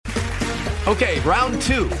Okay, round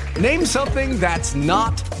two. Name something that's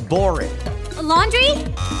not boring. A laundry?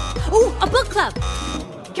 Ooh, a book club.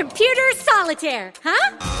 Computer solitaire,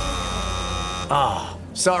 huh? Ah,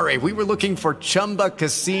 sorry, we were looking for Chumba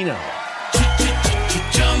Casino.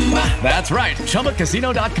 That's right,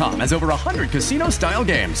 ChumbaCasino.com has over 100 casino-style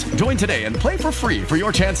games. Join today and play for free for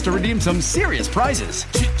your chance to redeem some serious prizes.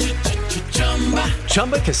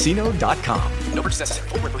 ChumbaCasino.com. No purchase necessary.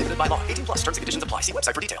 Void where prohibited by law. 18 plus terms and conditions apply. See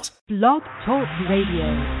website for details. Blog Talk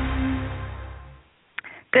Radio.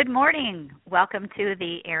 Good morning. Welcome to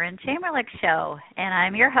the Erin Chamberlain Show. And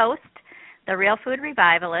I'm your host, the Real Food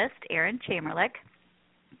Revivalist, Erin Chamberlain,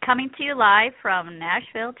 coming to you live from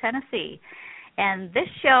Nashville, Tennessee. And this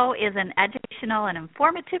show is an educational and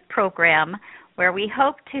informative program where we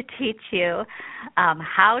hope to teach you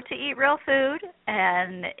how to eat real food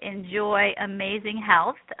and enjoy amazing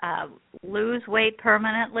health, lose weight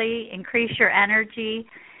permanently, increase your energy,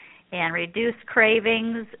 and reduce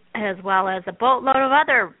cravings, as well as a boatload of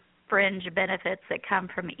other fringe benefits that come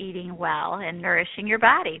from eating well and nourishing your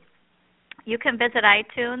body. You can visit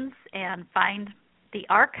iTunes and find the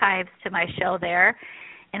archives to my show there.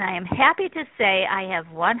 And I am happy to say I have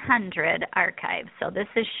 100 archives. So this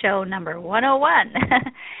is show number 101.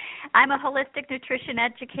 I'm a holistic nutrition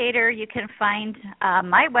educator. You can find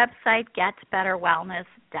my website,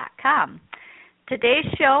 getbetterwellness.com. Today's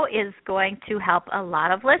show is going to help a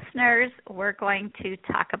lot of listeners. We're going to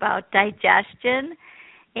talk about digestion.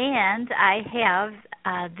 And I have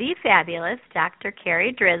the fabulous Dr.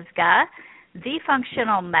 Carri Drzyzga, the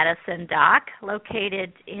functional medicine doc,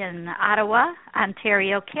 located in Ottawa,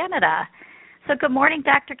 Ontario, Canada. So good morning,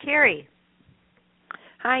 Dr. Carri.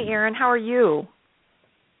 Hi, Erin. How are you?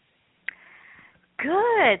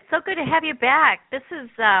 Good. So good to have you back. This is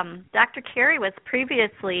Dr. Carri was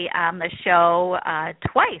previously on the show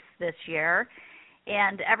twice this year,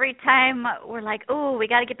 and every time we're like, oh, we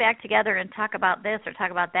got to get back together and talk about this or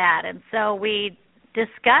talk about that. And so we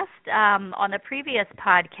discussed on the previous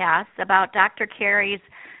podcast about Dr. Carri's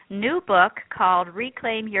new book called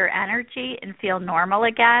Reclaim Your Energy and Feel Normal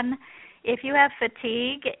Again. If you have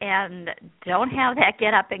fatigue and don't have that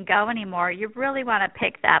get up and go anymore, you really want to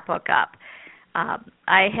pick that book up.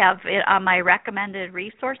 I have it on my recommended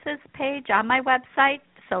resources page on my website,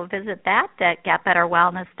 so visit that at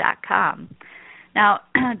getbetterwellness.com. Now,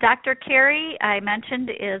 Dr. Carri, I mentioned,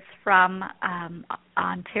 is from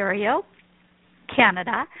Ontario,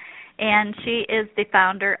 Canada, and she is the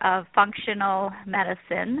founder of Functional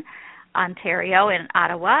Medicine Ontario in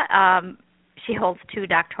Ottawa. She holds 2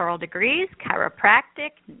 doctoral degrees,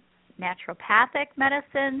 chiropractic, naturopathic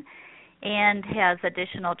medicine, and has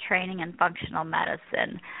additional training in functional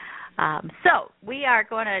medicine. So we are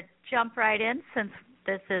going to jump right in since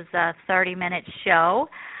this is a 30-minute show.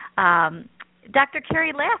 Dr.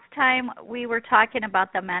 Carri, last time we were talking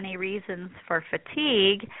about the many reasons for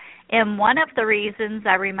fatigue, and one of the reasons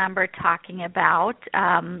I remember talking about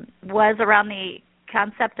was around the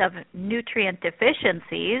concept of nutrient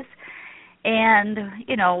deficiencies. And,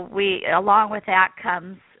 you know, we along with that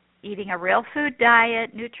comes eating a real food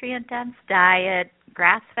diet, nutrient-dense diet,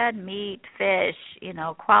 grass-fed meat, fish, you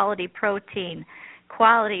know, quality protein,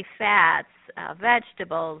 quality fats,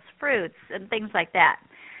 vegetables, fruits, and things like that.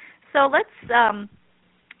 So let's kind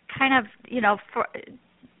of, you know,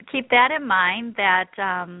 keep that in mind that,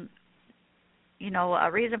 you know,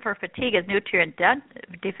 a reason for fatigue is nutrient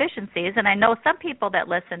deficiencies. And I know some people that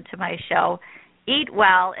listen to my show eat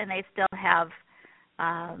well and they still have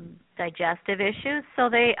digestive issues, so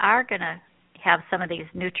they are going to have some of these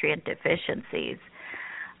nutrient deficiencies.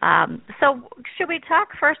 So should we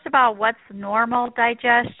talk first about what's normal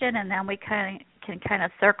digestion, and then we can kind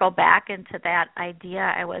of circle back into that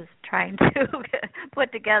idea I was trying to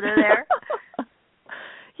put together there?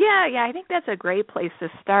 Yeah, I think that's a great place to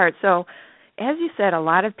start. So as you said, a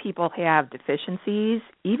lot of people have deficiencies.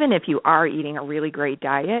 Even if you are eating a really great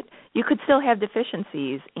diet, you could still have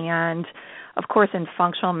deficiencies. And, of course, in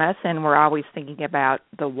functional medicine, we're always thinking about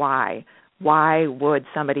the why. Why would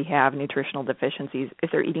somebody have nutritional deficiencies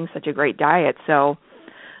if they're eating such a great diet? So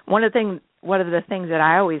one of the things that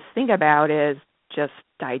I always think about is just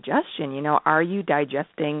digestion. You know, are you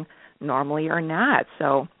digesting normally or not?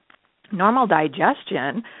 So normal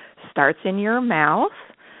digestion starts in your mouth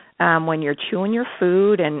when you're chewing your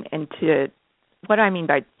food, and to what I mean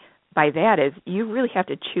by that is you really have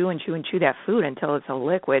to chew and chew and chew that food until it's a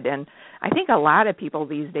liquid. And I think a lot of people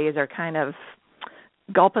these days are kind of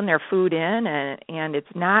gulping their food in, and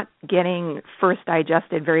it's not getting first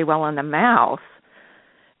digested very well in the mouth.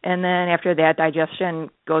 And then after that,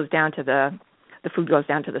 digestion goes down to the food goes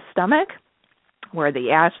down to the stomach, where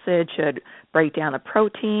the acid should break down the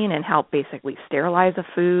protein and help basically sterilize the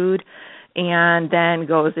food, and then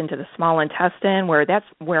goes into the small intestine, where that's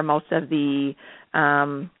where most of the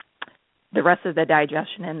rest of the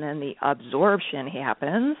digestion and then the absorption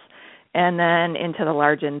happens, and then into the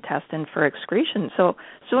large intestine for excretion. So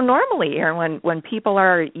normally, Erin, when people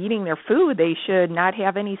are eating their food, they should not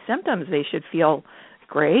have any symptoms. They should feel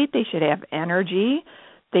great. They should have energy.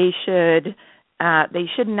 They should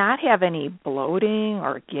not have any bloating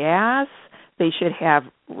or gas. They should have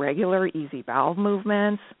regular, easy bowel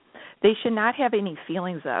movements. They should not have any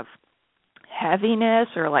feelings of heaviness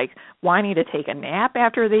or like wanting to take a nap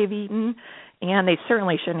after they've eaten, and they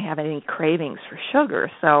certainly shouldn't have any cravings for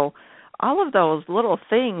sugar. So all of those little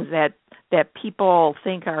things that people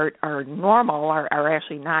think are normal are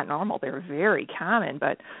actually not normal. They're very common,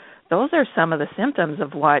 but those are some of the symptoms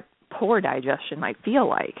of what poor digestion might feel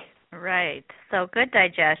like. Right. So good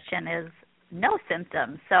digestion is no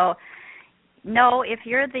symptoms. So no, if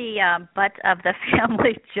you're the butt of the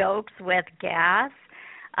family jokes with gas,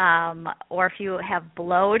 or if you have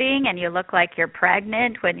bloating and you look like you're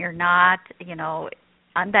pregnant when you're not,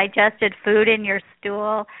 undigested food in your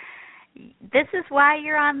stool, this is why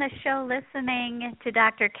you're on the show listening to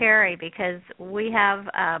Dr. Carri, because we have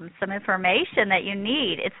some information that you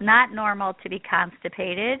need. It's not normal to be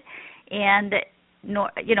constipated, and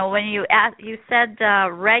when you said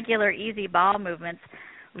regular, easy bowel movements.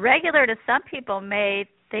 Regular to some people may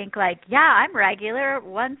think like, yeah, I'm regular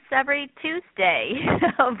once every Tuesday,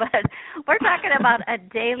 but we're talking about a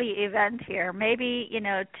daily event here, maybe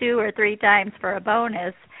 2 or 3 times for a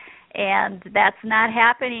bonus, and that's not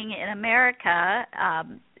happening in America,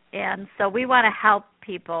 and so we want to help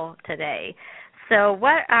people today. So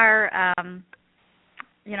what are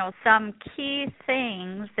some key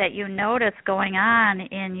things that you notice going on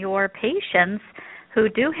in your patients who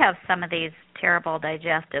do have some of these terrible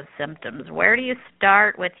digestive symptoms? Where do you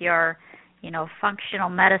start with your, functional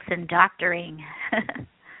medicine doctoring?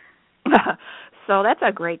 So that's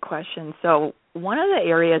a great question. So one of the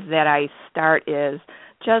areas that I start is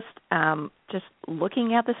just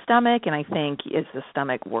looking at the stomach, and I think, is the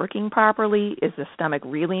stomach working properly? Is the stomach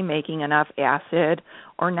really making enough acid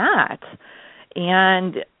or not?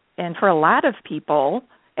 And for a lot of people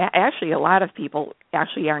actually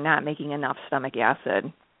are not making enough stomach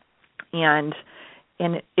acid. And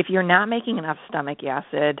if you're not making enough stomach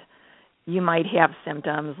acid, you might have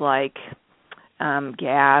symptoms like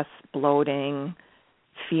gas, bloating,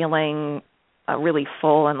 feeling really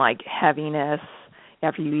full and like heaviness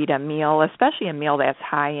after you eat a meal, especially a meal that's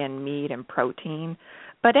high in meat and protein.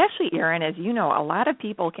 But actually, Erin, as you know, a lot of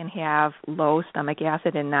people can have low stomach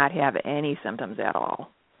acid and not have any symptoms at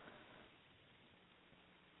all.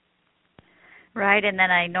 Right, and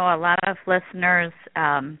then I know a lot of listeners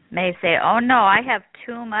may say, oh, no, I have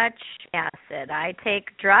too much acid. I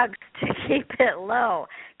take drugs to keep it low.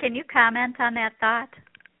 Can you comment on that thought?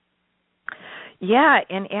 Yeah,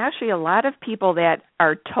 and actually a lot of people that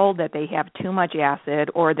are told that they have too much acid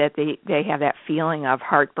or that they have that feeling of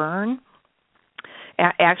heartburn,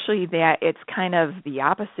 actually that it's kind of the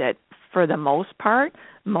opposite. For the most part,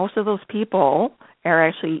 most of those people are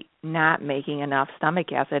actually not making enough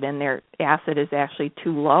stomach acid, and their acid is actually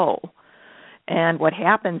too low. And what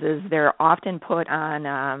happens is they're often put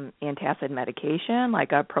on antacid medication,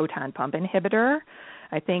 like a proton pump inhibitor.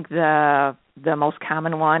 I think the most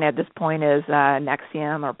common one at this point is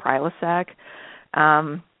Nexium or Prilosec.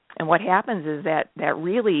 And what happens is that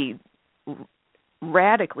really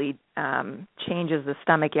radically changes the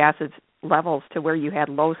stomach acid levels to where you had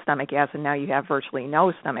low stomach acid. Now you have virtually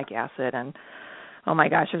no stomach acid. And, oh, my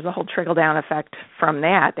gosh, there's a whole trickle-down effect from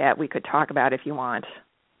that we could talk about if you want.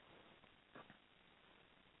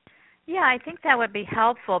 Yeah, I think that would be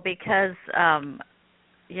helpful because,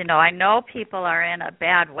 I know people are in a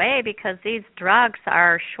bad way because these drugs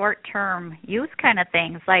are short-term use kind of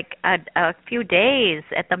things, like a few days,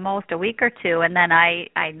 at the most a week or two. And then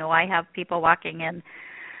I know I have people walking in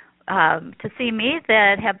to see me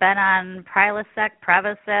that have been on Prilosec,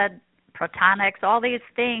 Prevacid, Protonix, all these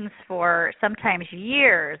things for sometimes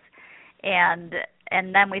years, and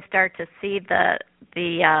then we start to see the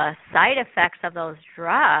side effects of those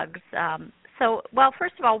drugs.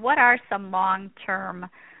 First of all, what are some long-term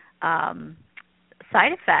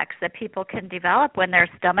side effects that people can develop when their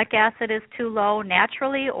stomach acid is too low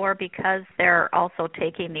naturally, or because they're also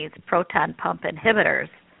taking these proton pump inhibitors?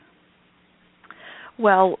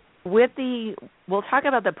 Well, we'll talk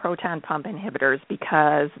about the proton pump inhibitors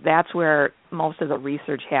because that's where most of the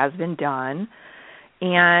research has been done.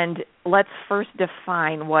 And let's first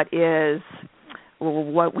define what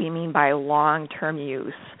we mean by long-term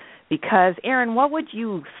use, Because, Erin, what would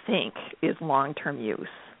you think is long-term use?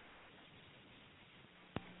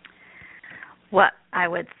 What I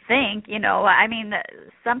would think,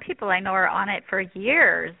 some people I know are on it for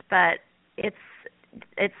years, but it's.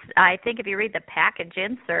 I think if you read the package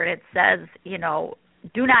insert, it says,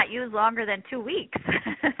 do not use longer than 2 weeks.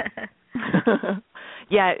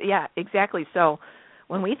 Yeah, exactly. So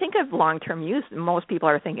when we think of long-term use, most people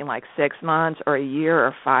are thinking like 6 months or a year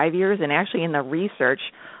or 5 years. And actually in the research,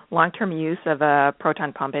 long-term use of a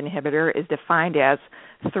proton pump inhibitor is defined as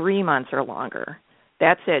 3 months or longer.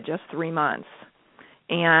 That's it, just 3 months.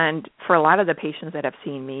 And for a lot of the patients that have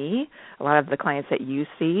seen me, a lot of the clients that you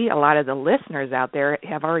see, a lot of the listeners out there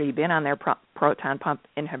have already been on their proton pump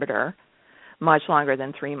inhibitor much longer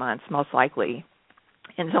than 3 months, most likely.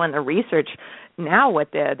 And so in the research, now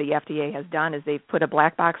what the FDA has done is they've put a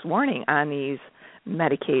black box warning on these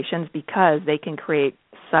medications because they can create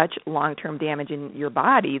such long-term damage in your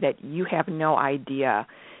body that you have no idea,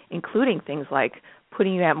 including things like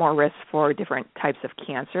putting you at more risk for different types of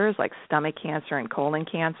cancers like stomach cancer and colon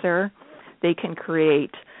cancer. They can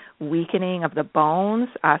create weakening of the bones,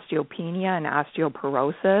 osteopenia and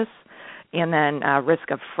osteoporosis, and then risk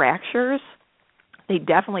of fractures. They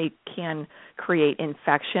definitely can create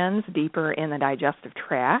infections deeper in the digestive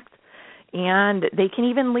tract, and they can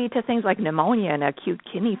even lead to things like pneumonia and acute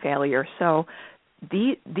kidney failure. So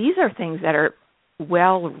these are things that are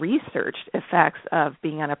well-researched effects of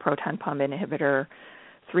being on a proton pump inhibitor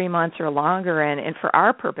 3 months or longer. And for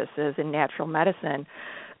our purposes in natural medicine,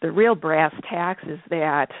 the real brass tacks is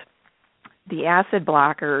that the acid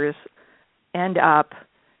blockers end up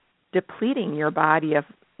depleting your body of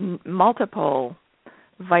multiple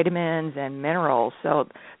vitamins and minerals. So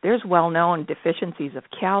there's well-known deficiencies of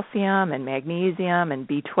calcium and magnesium and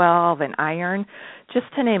B12 and iron, just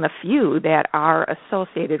to name a few that are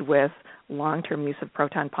associated with long-term use of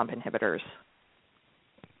proton pump inhibitors.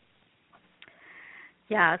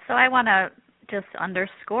 Yeah, so I want to just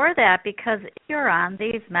underscore that because if you're on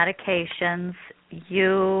these medications,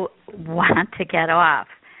 you want to get off.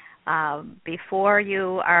 Before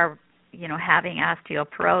you are, having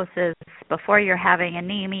osteoporosis, before you're having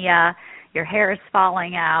anemia, your hair is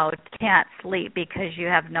falling out, can't sleep because you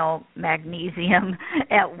have no magnesium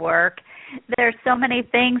at work. There's so many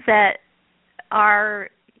things that are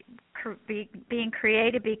being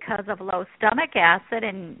created because of low stomach acid,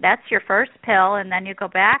 and that's your first pill, and then you go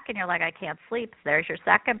back and you're like, I can't sleep. There's your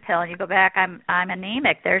second pill, and you go back, I'm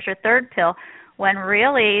anemic. There's your third pill, when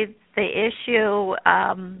really the issue,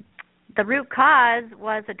 the root cause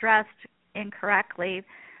was addressed incorrectly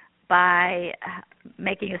by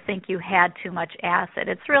making you think you had too much acid.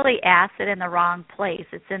 It's really acid in the wrong place.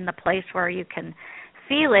 It's in the place where you can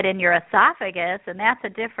feel it in your esophagus, and that's a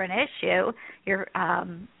different issue.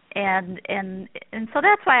 And so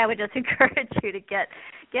that's why I would just encourage you to get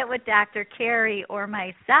with Dr. Carri or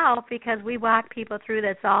myself, because we walk people through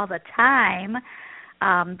this all the time.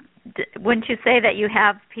 Wouldn't you say that you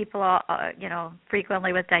have people,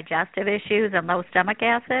 frequently with digestive issues and low stomach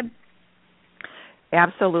acid?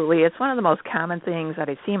 Absolutely. It's one of the most common things that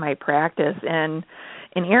I see in my practice. And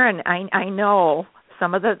Erin, I know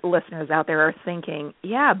some of the listeners out there are thinking,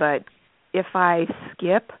 yeah, but if I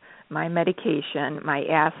skip my medication, my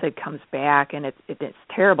acid comes back and it's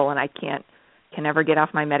terrible and I can never get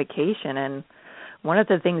off my medication. And one of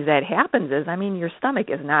the things that happens is, your stomach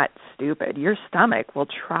is not stupid. Your stomach will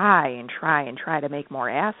try to make more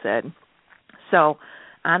acid. So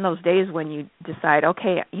on those days when you decide,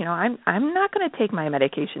 okay, I'm not going to take my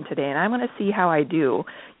medication today and I'm going to see how I do,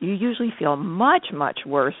 you usually feel much, much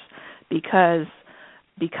worse because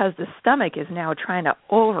the stomach is now trying to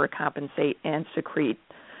overcompensate and secrete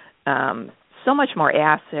so much more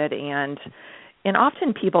acid, and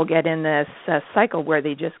often people get in this cycle where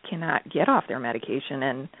they just cannot get off their medication,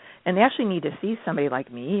 and they actually need to see somebody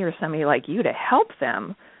like me or somebody like you to help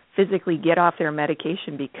them physically get off their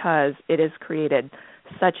medication because it has created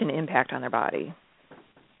such an impact on their body.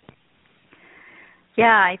 Yeah,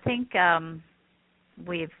 I think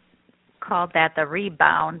we've called that the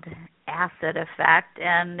rebound acid effect,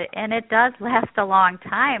 and it does last a long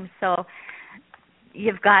time, so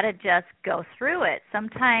you've got to just go through it.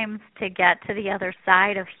 Sometimes to get to the other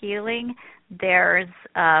side of healing, there's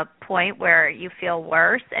a point where you feel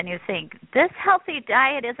worse and you think, this healthy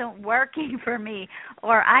diet isn't working for me,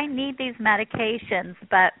 or I need these medications.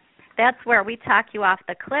 But that's where we talk you off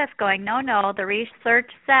the cliff going, no, the research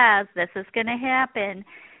says this is going to happen.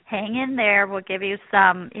 Hang in there. We'll give you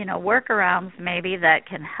some, workarounds maybe that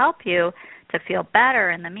can help you to feel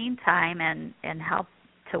better in the meantime and help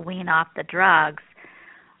to wean off the drugs.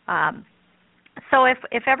 So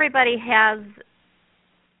if everybody has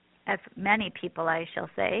many people, I shall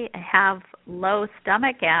say, have low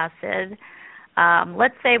stomach acid.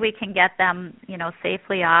 Let's say we can get them,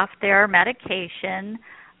 safely off their medication,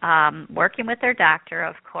 working with their doctor,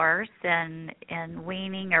 of course, and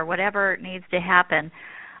weaning or whatever needs to happen.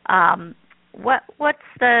 What's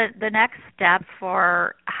the next step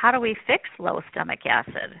for how do we fix low stomach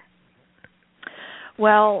acid?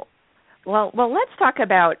 Well, let's talk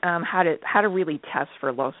about how to really test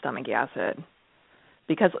for low stomach acid,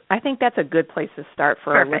 because I think that's a good place to start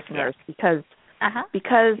for our listeners. Yes.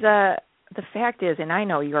 Because the fact is, and I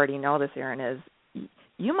know you already know this, Erin, is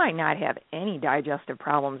you might not have any digestive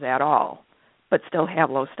problems at all, but still have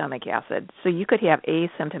low stomach acid. So you could have an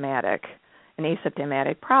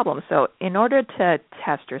asymptomatic problem. So in order to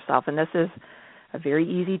test yourself, and this is a very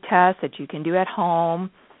easy test that you can do at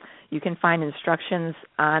home, you can find instructions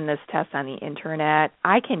on this test on the internet.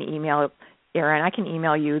 I can email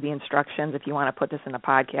you the instructions if you want to put this in the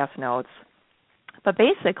podcast notes. But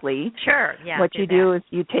basically, what you do is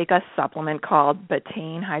you take a supplement called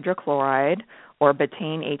betaine hydrochloride or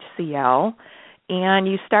betaine HCl, and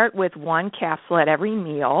you start with one capsule at every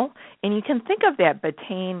meal, and you can think of that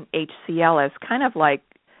betaine HCl as kind of like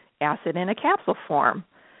acid in a capsule form.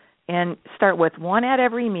 And start with one at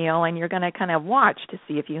every meal, and you're going to kind of watch to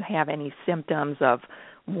see if you have any symptoms of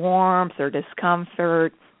warmth or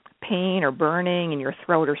discomfort, pain or burning in your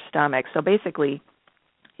throat or stomach. So basically,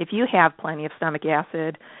 if you have plenty of stomach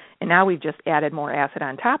acid, and now we've just added more acid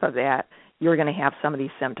on top of that, you're going to have some of these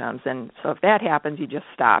symptoms. And so if that happens, you just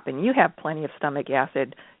stop. And you have plenty of stomach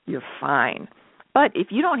acid, you're fine. But if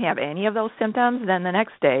you don't have any of those symptoms, then the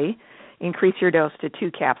next day, increase your dose to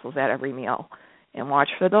 2 capsules at every meal and watch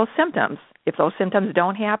for those symptoms. If those symptoms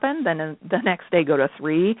don't happen, then the next day go to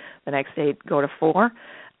 3, the next day go to 4,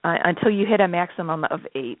 until you hit a maximum of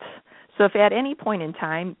 8. So if at any point in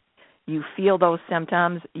time you feel those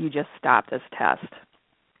symptoms, you just stop this test.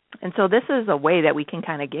 And so this is a way that we can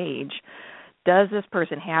kind of gauge, does this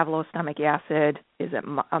person have low stomach acid? Is it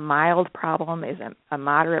a mild problem? Is it a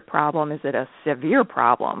moderate problem? Is it a severe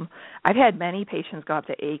problem? I've had many patients go up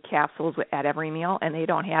to 8 capsules at every meal, and they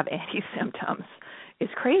don't have any symptoms.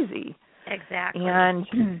 It's crazy. Exactly. And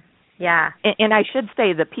and I should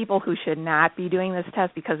say the people who should not be doing this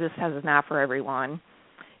test, because this test is not for everyone.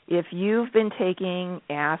 If you've been taking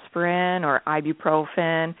aspirin or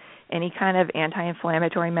ibuprofen, any kind of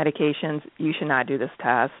anti-inflammatory medications, you should not do this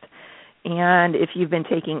test. And if you've been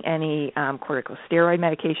taking any corticosteroid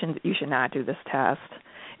medications, you should not do this test.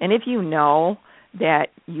 And if you know that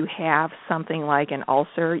you have something like an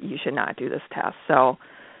ulcer, you should not do this test. So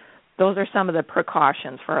those are some of the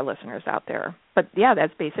precautions for our listeners out there. But, yeah,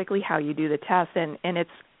 that's basically how you do the test. And it's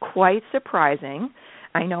quite surprising.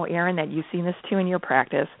 I know, Erin, that you've seen this, too, in your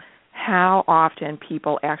practice, how often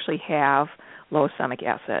people actually have low stomach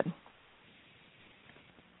acid.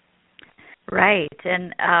 Right.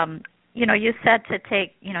 And, you said to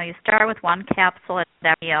take, you start with 1 capsule at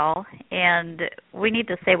that meal, and we need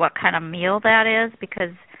to say what kind of meal that is,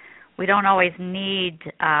 because we don't always need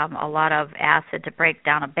a lot of acid to break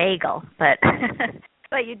down a bagel, but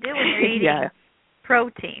but you do when you're eating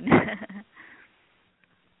protein.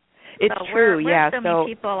 It's so true, we're assuming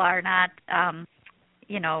people are not,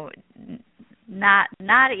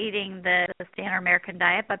 not eating the standard American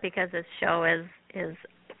diet, but because this show is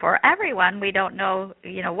for everyone, we don't know,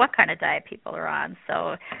 what kind of diet people are on.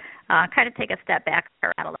 So kind of take a step back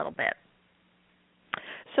around a little bit.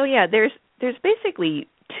 So, there's basically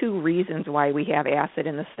 2 reasons why we have acid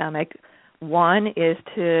in the stomach. One is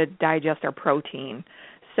to digest our protein.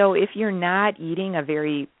 So if you're not eating a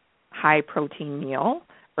very high protein meal,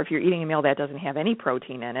 or if you're eating a meal that doesn't have any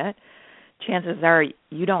protein in it, chances are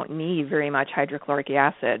you don't need very much hydrochloric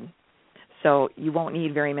acid. So you won't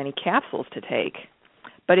need very many capsules to take.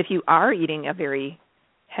 But if you are eating a very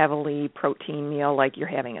heavily protein meal, like you're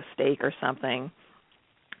having a steak or something,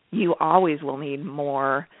 you always will need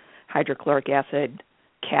more hydrochloric acid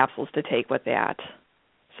capsules to take with that.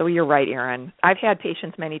 So you're right, Erin. I've had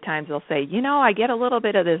patients many times, they'll say, I get a little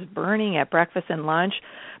bit of this burning at breakfast and lunch,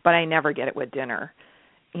 but I never get it with dinner.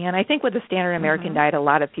 And I think with the standard American diet, a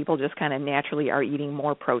lot of people just kind of naturally are eating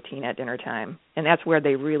more protein at dinner time, and that's where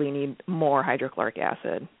they really need more hydrochloric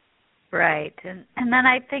acid. Right. And then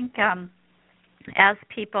I think as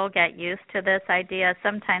people get used to this idea,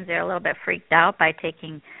 sometimes they're a little bit freaked out by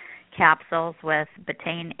taking capsules with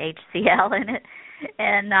betaine HCl in it.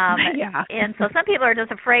 And and so some people are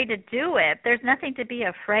just afraid to do it. There's nothing to be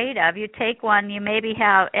afraid of. You take one, you maybe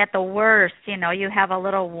have, at the worst, you have a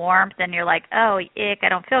little warmth and you're like, oh, ick, I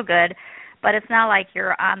don't feel good. But it's not like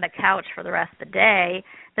you're on the couch for the rest of the day.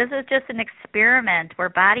 This is just an experiment. We're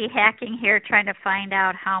body hacking here, trying to find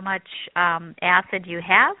out how much acid you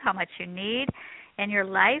have, how much you need in your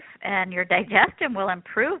life, and your digestion will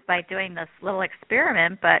improve by doing this little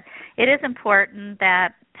experiment. But it is important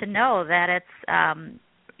to know that it's,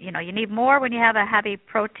 you need more when you have a heavy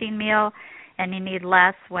protein meal, and you need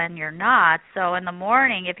less when you're not. So in the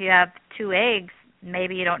morning, if you have 2 eggs,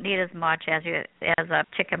 maybe you don't need as much as a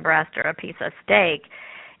chicken breast or a piece of steak.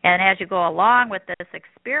 And as you go along with this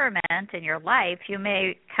experiment in your life, you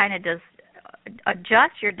may kind of just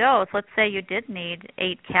adjust your dose. Let's say you did need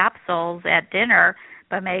 8 capsules at dinner,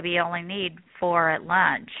 but maybe you only need 4 at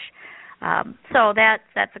lunch. So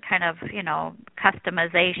that's a kind of,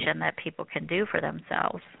 customization that people can do for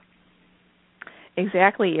themselves.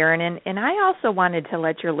 Exactly, Erin. And I also wanted to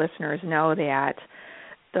let your listeners know that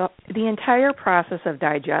the entire process of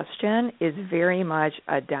digestion is very much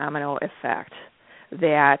a domino effect.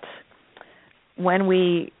 That when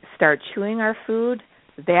we start chewing our food,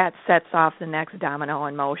 that sets off the next domino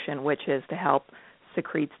in motion, which is to help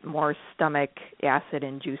secrete more stomach acid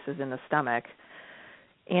and juices in the stomach.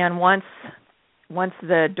 And once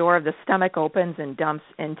the door of the stomach opens and dumps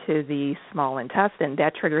into the small intestine,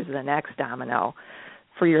 that triggers the next domino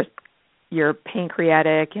for your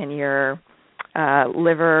pancreatic and your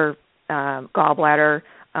liver, gallbladder,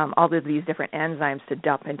 all of these different enzymes to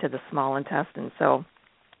dump into the small intestine. So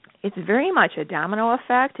it's very much a domino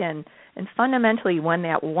effect, and fundamentally when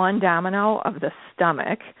that one domino of the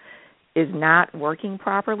stomach is not working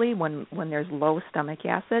properly, when there's low stomach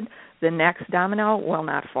acid, the next domino will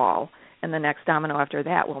not fall, and the next domino after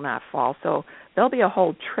that will not fall. So there'll be a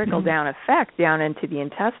whole trickle-down effect down into the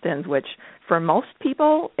intestines, which for most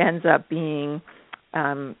people ends up being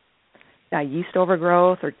yeast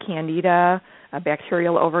overgrowth or candida,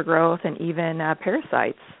 bacterial overgrowth, and even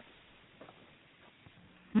parasites.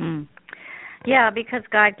 Yeah, because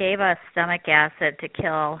God gave us stomach acid to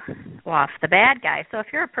kill off the bad guy. So if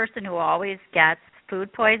you're a person who always gets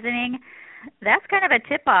food poisoning, that's kind of a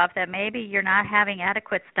tip-off that maybe you're not having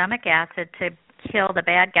adequate stomach acid to kill the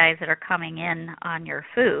bad guys that are coming in on your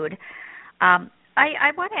food.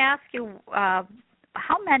 I want to ask you,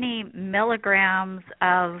 how many milligrams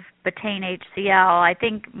of betaine HCl? I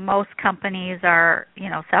think most companies are,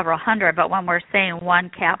 several hundred, but when we're saying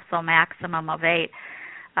 1 capsule maximum of 8,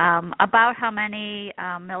 about how many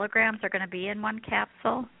milligrams are going to be in 1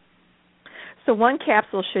 capsule? So 1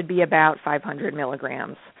 capsule should be about 500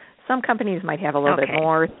 milligrams. Some companies might have a little bit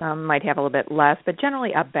more, some might have a little bit less, but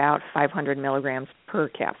generally about 500 milligrams per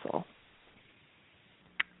capsule.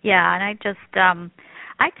 Yeah, and I just,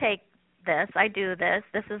 I take this, I do this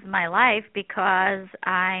is my life because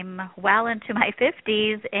I'm well into my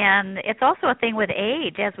 50s, and it's also a thing with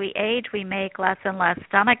age. As we age, we make less and less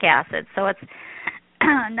stomach acid, so it's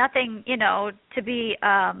nothing, to be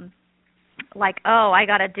like, oh, I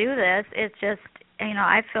got to do this. It's just,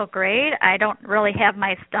 I feel great. I don't really have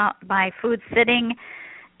my food sitting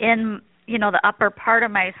in, the upper part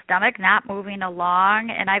of my stomach, not moving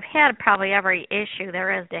along, and I've had probably every issue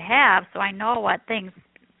there is to have, so I know what things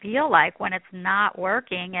feel like when it's not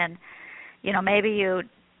working. And maybe you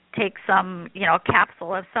take some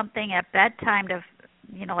capsule of something at bedtime to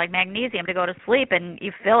like magnesium to go to sleep, and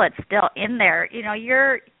you feel it still in there.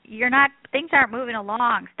 You're not, things aren't moving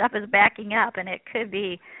along, stuff is backing up, and it could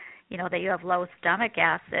be that you have low stomach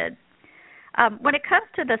acid. When it comes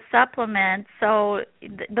to the supplement, so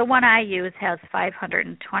the one I use has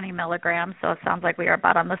 520 milligrams, so it sounds like we are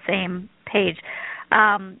about on the same page.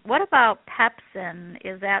 What about pepsin?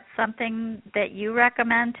 Is that something that you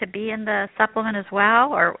recommend to be in the supplement as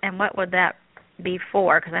well, and what would that be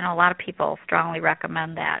for? Because I know a lot of people strongly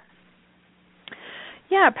recommend that.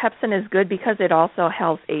 Yeah, pepsin is good because it also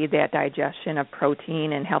helps aid that digestion of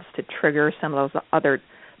protein and helps to trigger some of those other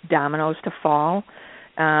dominoes to fall.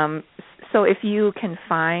 So if you can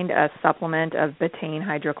find a supplement of betaine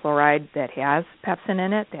hydrochloride that has pepsin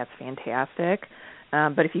in it, that's fantastic.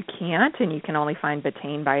 But if you can't and you can only find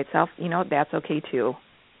betaine by itself, that's okay too.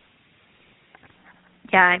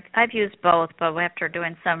 Yeah, I've used both, but after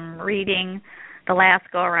doing some reading the last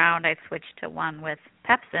go-around, I switched to one with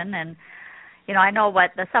pepsin. And, I know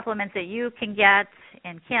what the supplements that you can get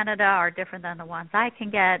in Canada are different than the ones I can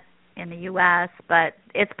get in the U.S., but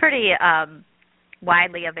it's pretty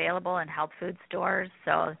widely available in health food stores.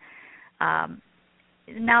 So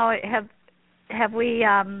now have we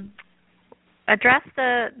addressed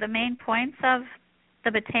the main points of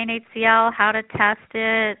the betaine HCl, how to test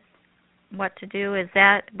it, what to do?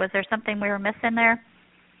 Was there something we were missing there?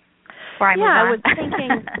 I was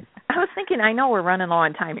thinking I was thinking, I know we're running low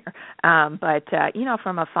on time here, but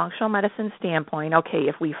from a functional medicine standpoint, okay,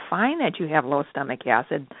 if we find that you have low stomach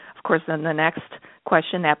acid, of course, then the next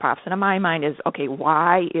question that pops into my mind is, okay,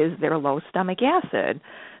 why is there low stomach acid?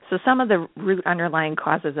 So some of the root underlying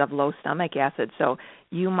causes of low stomach acid, so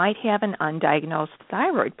you might have an undiagnosed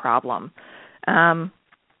thyroid problem.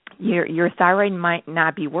 Your thyroid might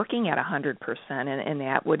not be working at 100%, and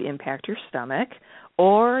that would impact your stomach.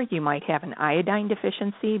 Or you might have an iodine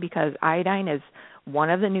deficiency because iodine is one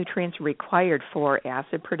of the nutrients required for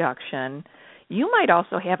acid production. You might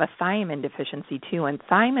also have a thiamine deficiency too, and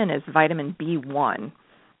thiamine is vitamin B1.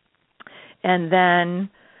 And then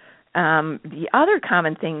the other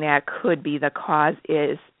common thing that could be the cause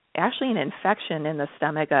is actually an infection in the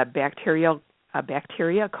stomach, a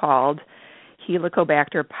bacteria called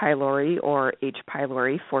Helicobacter pylori, or H.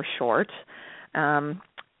 pylori for short.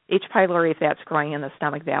 H. pylori, if that's growing in the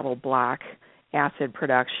stomach, that will block acid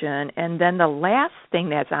production. And then the last thing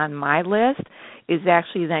that's on my list is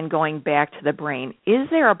actually then going back to the brain. Is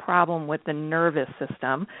there a problem with the nervous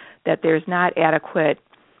system, that there's not adequate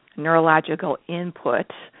neurological input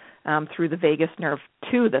through the vagus nerve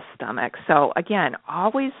to the stomach? So again,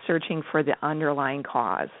 always searching for the underlying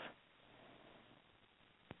cause.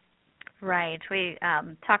 Right. We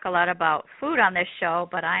talk a lot about food on this show,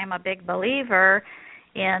 but I am a big believer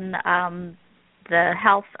in the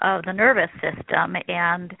health of the nervous system.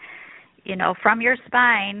 And, from your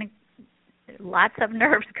spine, lots of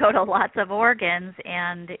nerves go to lots of organs,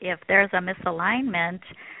 and if there's a misalignment,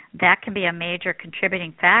 that can be a major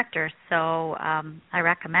contributing factor. So I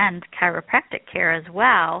recommend chiropractic care as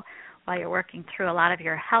well while you're working through a lot of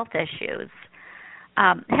your health issues.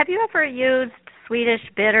 Have you ever used Swedish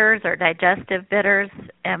bitters or digestive bitters,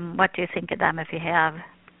 and what do you think of them if you have?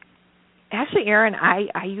 Actually, Erin,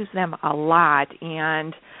 I use them a lot,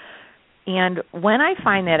 and when I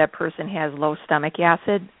find that a person has low stomach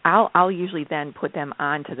acid, I'll usually then put them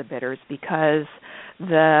onto the bitters, because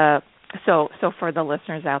so for the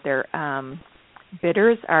listeners out there,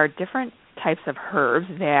 bitters are different types of herbs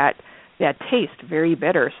that taste very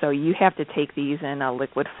bitter. So you have to take these in a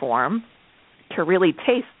liquid form to really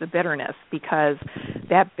taste the bitterness, because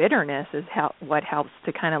that bitterness is what helps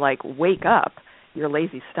to kind of like wake up your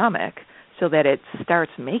lazy stomach, so that it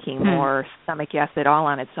starts making more stomach acid all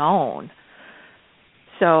on its own.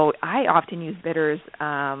 So I often use bitters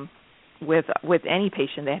with any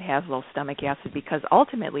patient that has low stomach acid, because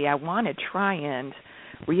ultimately I want to try and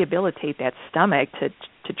rehabilitate that stomach to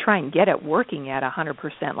try and get it working at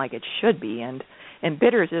 100% like it should be. And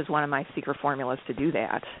bitters is one of my secret formulas to do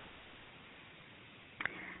that.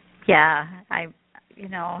 Yeah, and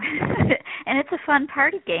it's a fun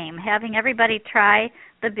party game, having everybody try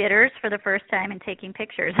the bitters for the first time and taking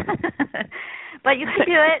pictures. But you can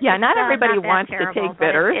do it. Yeah, not everybody wants to take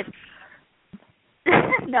bitters.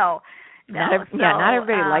 No. Not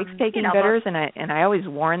everybody likes taking bitters, and I always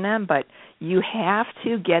warn them, but you have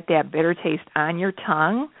to get that bitter taste on your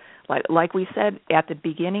tongue. Like we said at the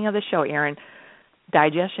beginning of the show, Erin,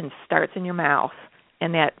 digestion starts in your mouth,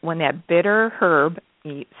 and that when that bitter herb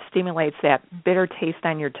stimulates that bitter taste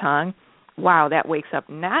on your tongue, wow, that wakes up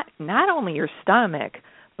not only your stomach,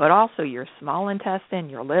 but also your small intestine,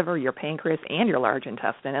 your liver, your pancreas, and your large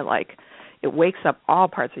intestine. It wakes up all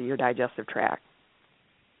parts of your digestive tract.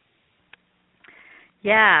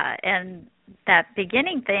 Yeah, and that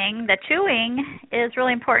beginning thing, the chewing, is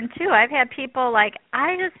really important too. I've had people I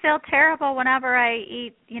just feel terrible whenever I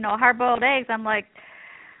eat, hard-boiled eggs. I'm like,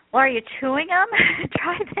 well, are you chewing them?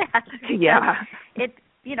 Try that. Yeah. It,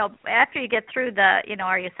 after you get through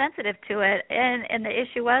are you sensitive to it? And the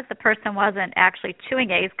issue was the person wasn't actually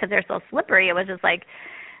chewing eggs because they're so slippery. It was just like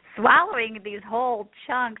swallowing these whole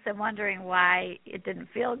chunks and wondering why it didn't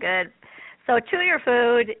feel good. So chew your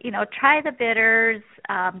food, try the bitters,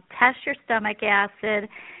 test your stomach acid,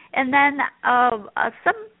 and then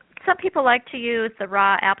some people like to use the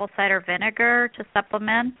raw apple cider vinegar to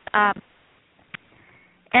supplement.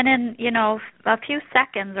 And in, a few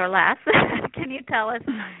seconds or less, can you tell us,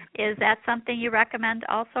 is that something you recommend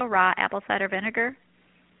also, raw apple cider vinegar?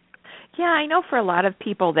 Yeah, I know for a lot of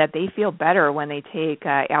people that they feel better when they take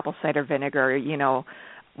apple cider vinegar,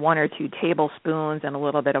 1 or 2 tablespoons and a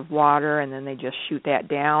little bit of water, and then they just shoot that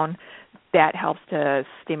down. That helps to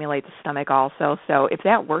stimulate the stomach also. So if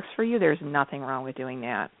that works for you, there's nothing wrong with doing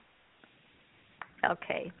that.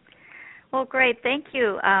 Okay. Well, great. Thank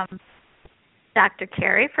you, Dr.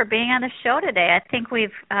 Carri, for being on the show today. I think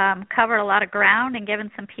we've covered a lot of ground and given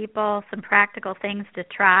some people some practical things to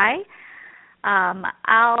try.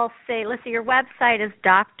 I'll say, listen, your website is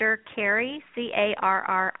drcarri,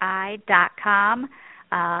 CARRI.com.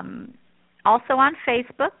 Also on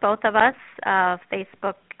Facebook, both of us.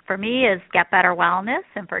 Facebook for me is Get Better Wellness,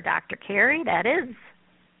 and for Dr. Carri, that is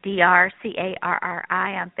DrCarri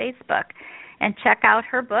on Facebook. And check out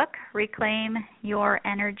her book, Reclaim Your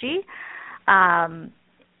Energy, and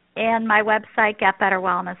my website,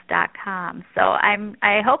 getbetterwellness.com. So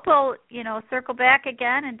I hope we'll, circle back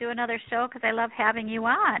again and do another show because I love having you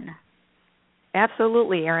on.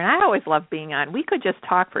 Absolutely, Erin. I always love being on. We could just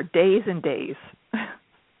talk for days and days.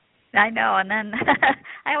 I know, and then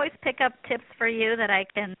I always pick up tips for you that I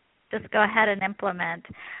can just go ahead and implement.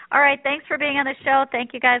 All right, thanks for being on the show.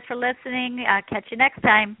 Thank you guys for listening. Catch you next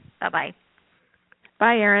time. Bye-bye.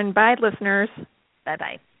 Bye, Erin. Bye, listeners.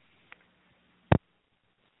 Bye-bye.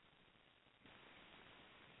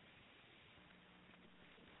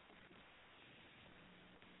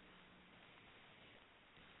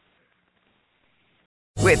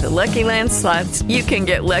 With the Lucky Land Slots, you can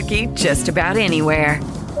get lucky just about anywhere.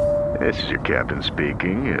 This is your captain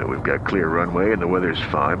speaking. We've got clear runway and the weather's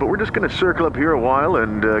fine, but we're just going to circle up here a while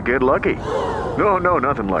and get lucky. No,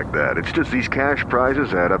 nothing like that. It's just these cash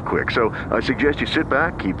prizes add up quick. So I suggest you sit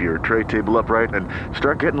back, keep your tray table upright, and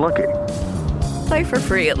start getting lucky. Play for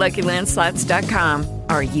free at LuckyLandSlots.com.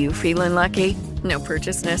 Are you feeling lucky? No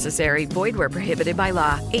purchase necessary. Void where prohibited by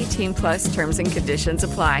law. 18+ terms and conditions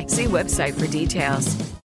apply. See website for details.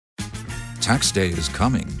 Tax day is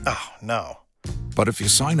coming. Oh, no. But if you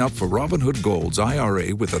sign up for Robinhood Gold's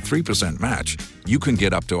IRA with a 3% match, you can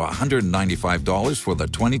get up to $195 for the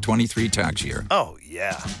 2023 tax year. Oh,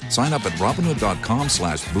 yeah. Sign up at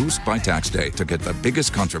Robinhood.com/boost by tax day to get the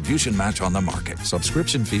biggest contribution match on the market.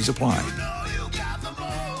 Subscription fees apply.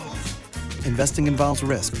 Investing involves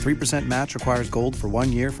risk. 3% match requires gold for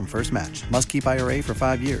 1 year from first match. Must keep IRA for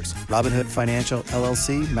 5 years. Robinhood Financial,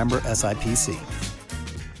 LLC, member SIPC.